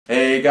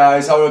Hey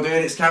guys, how are we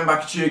doing? It's Cam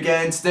back at you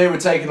again. Today we're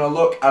taking a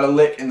look at a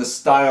lick in the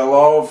style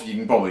of, you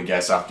can probably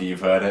guess after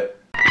you've heard it.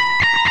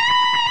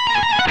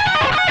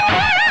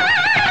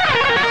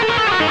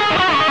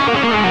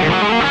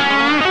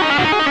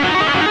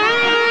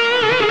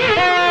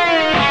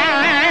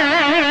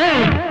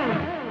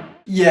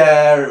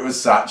 Yeah, it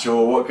was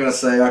Satchel. What can I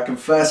say? I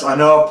confess, I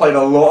know I've played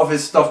a lot of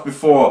his stuff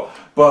before,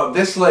 but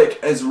this lick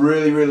has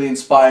really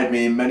inspired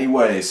me in many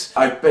ways.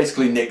 I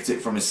basically nicked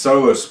it from his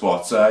solo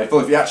spot. I feel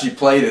if he actually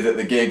played it at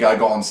the gig I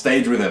got on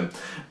stage with him.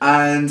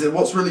 And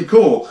what's really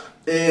cool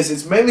is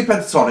it's mainly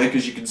pentatonic,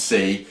 as you can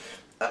see,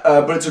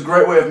 but it's a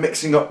great way of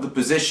mixing up the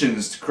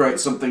positions to create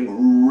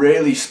something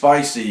really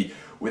spicy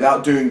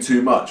without doing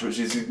too much, which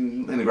is,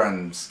 in the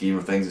grand scheme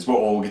of things, it's what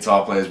all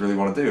guitar players really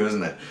want to do,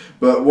 isn't it?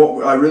 But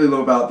what I really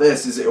love about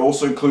this is it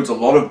also includes a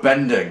lot of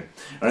bending,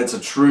 and it's a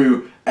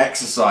true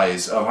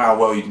exercise of how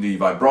well you can do your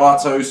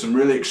vibrato, some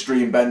really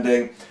extreme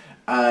bending,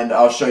 and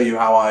I'll show you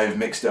how I've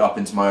mixed it up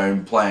into my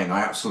own playing. I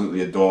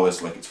absolutely adore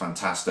this lick, it's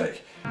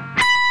fantastic.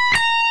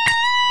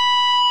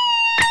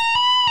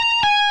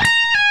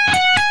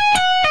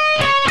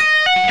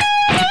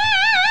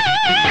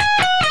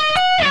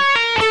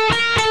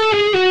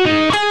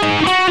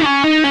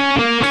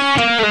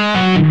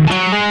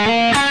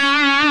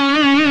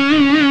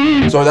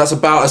 So that's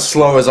about as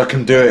slow as I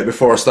can do it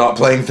before I start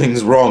playing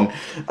things wrong.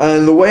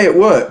 And the way it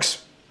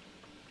works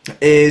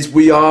is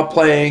we are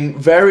playing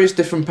various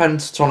different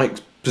pentatonic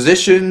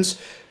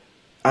positions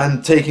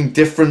and taking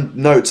different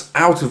notes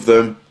out of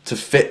them to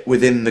fit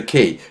within the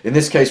key. In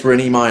this case we're in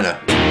E minor.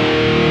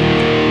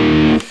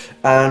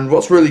 And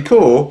what's really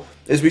cool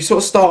is we sort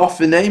of start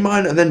off in A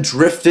minor and then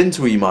drift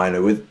into E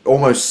minor with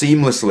almost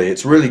seamlessly.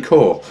 It's really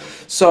cool.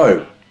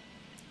 So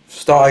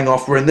starting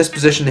off, we're in this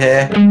position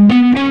here.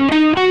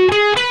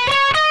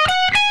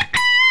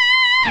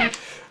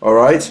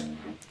 Alright,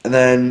 and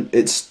then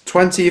it's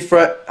 20th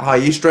fret, high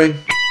E string,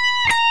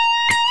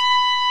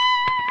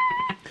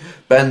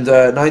 bend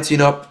 19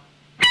 up,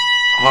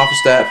 half a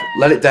step,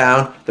 let it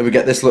down, then we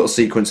get this little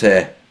sequence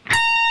here.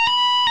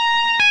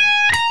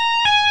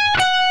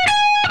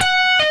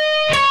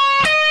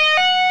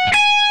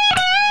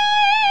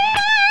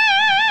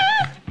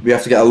 We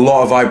have to get a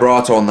lot of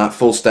vibrato on that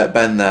full step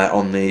bend there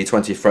on the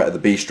 20th fret of the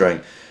B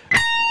string.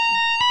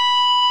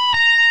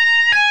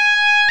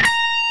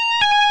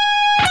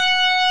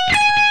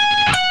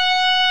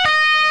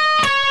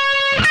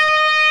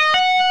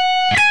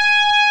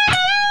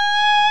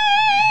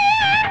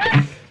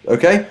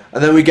 Okay,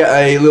 and then we get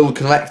a little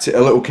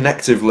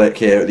connective lick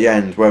here at the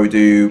end where we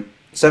do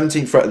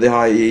 17th fret of the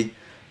high E,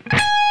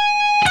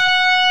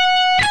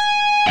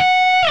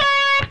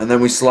 and then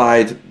we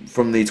slide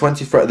from the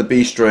 20th fret of the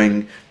B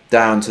string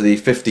down to the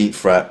 15th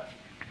fret.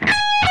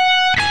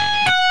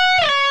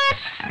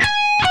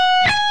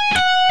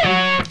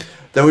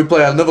 Then we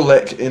play another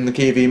lick in the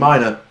key of E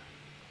minor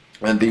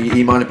and the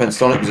E minor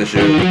pentatonic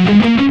position,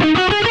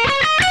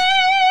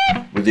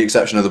 with the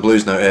exception of the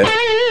blues note here.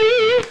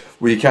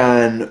 We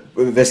can,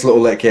 with this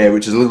little lick here,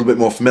 which is a little bit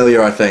more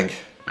familiar, I think.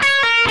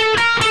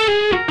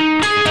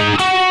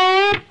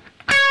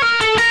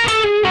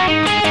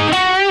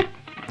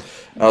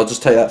 I'll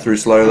just take that through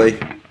slowly.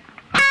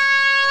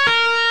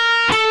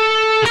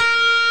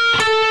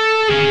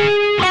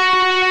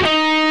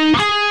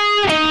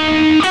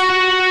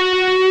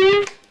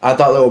 Add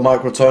that little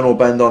microtonal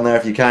bend on there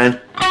if you can.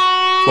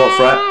 12th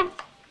fret.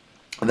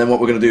 And then what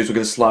we're going to do is we're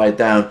going to slide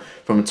down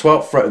from the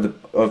 12th fret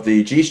of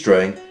the G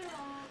string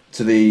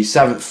to the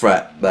 7th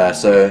fret there,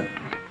 so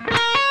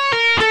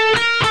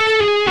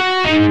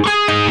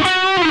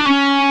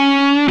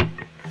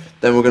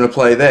then we're going to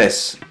play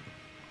this.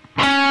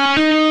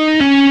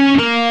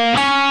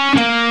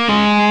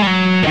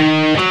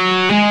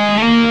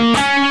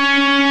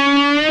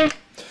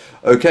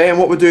 Okay, and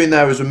what we're doing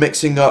there is we're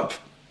mixing up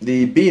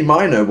the B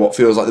minor, what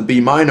feels like the B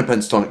minor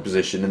pentatonic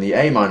position, and the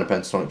A minor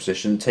pentatonic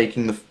position,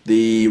 taking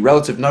the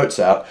relative notes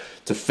out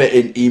to fit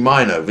in E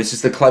minor. This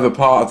is the clever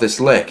part of this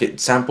lick. It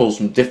samples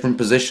from different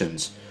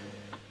positions.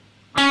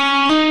 Right,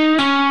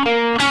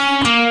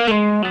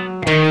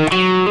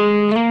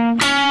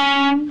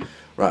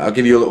 I'll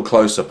give you a little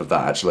close-up of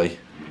that actually.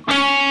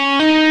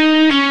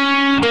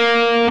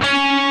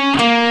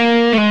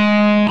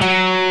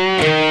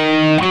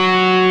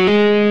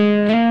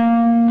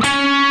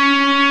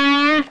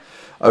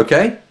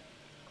 Okay,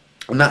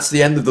 and that's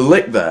the end of the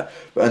lick there.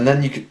 And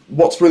then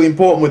what's really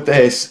important with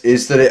this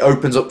is that it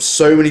opens up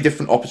so many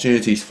different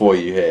opportunities for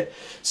you here.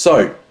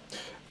 So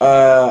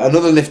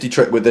another nifty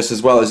trick with this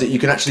as well is that you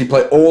can actually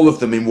play all of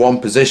them in one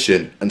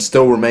position and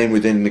still remain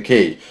within the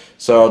key.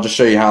 So I'll just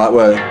show you how that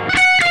works.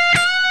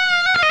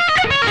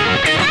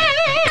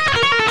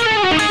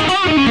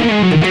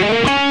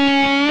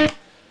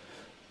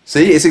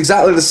 See, it's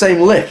exactly the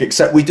same lick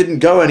except we didn't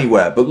go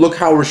anywhere, but look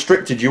how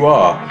restricted you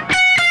are.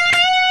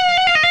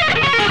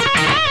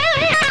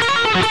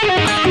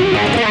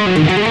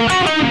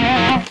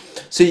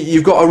 See,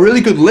 you've got a really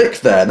good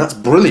lick there, and that's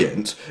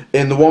brilliant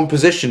in the one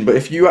position, but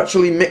if you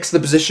actually mix the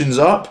positions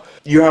up,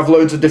 you have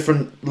loads of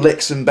different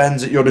licks and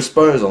bends at your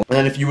disposal. And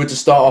then if you were to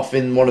start off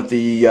in one of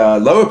the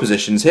lower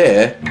positions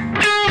here,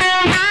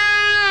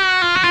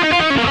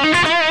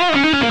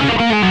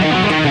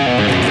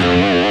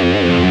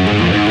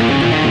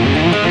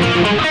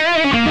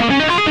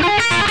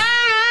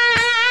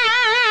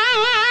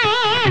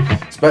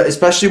 but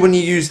especially when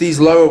you use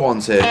these lower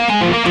ones here.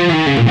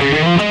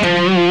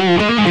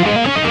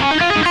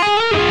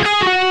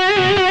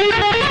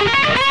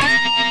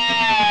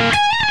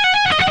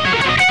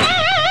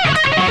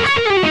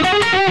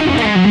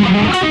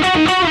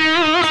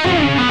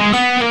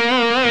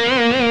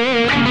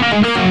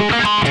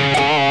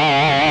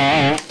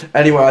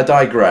 Anyway, I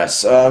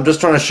digress. I'm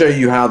just trying to show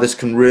you how this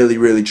can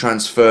really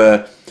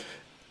transform,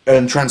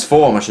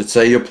 I should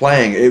say, your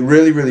playing. It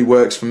really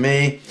works for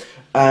me,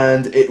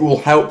 and it will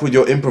help with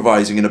your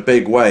improvising in a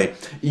big way,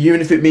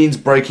 even if it means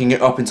breaking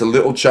it up into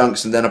little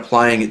chunks and then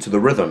applying it to the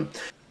rhythm.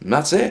 And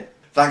that's it.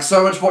 Thanks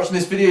so much for watching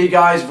this video, you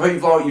guys. I hope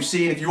you've liked what you've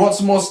seen. If you want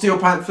some more Steel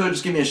Panther,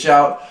 just give me a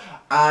shout,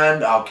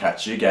 and I'll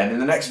catch you again in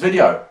the next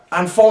video.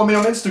 And follow me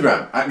on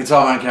Instagram,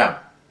 @GuitarManCam.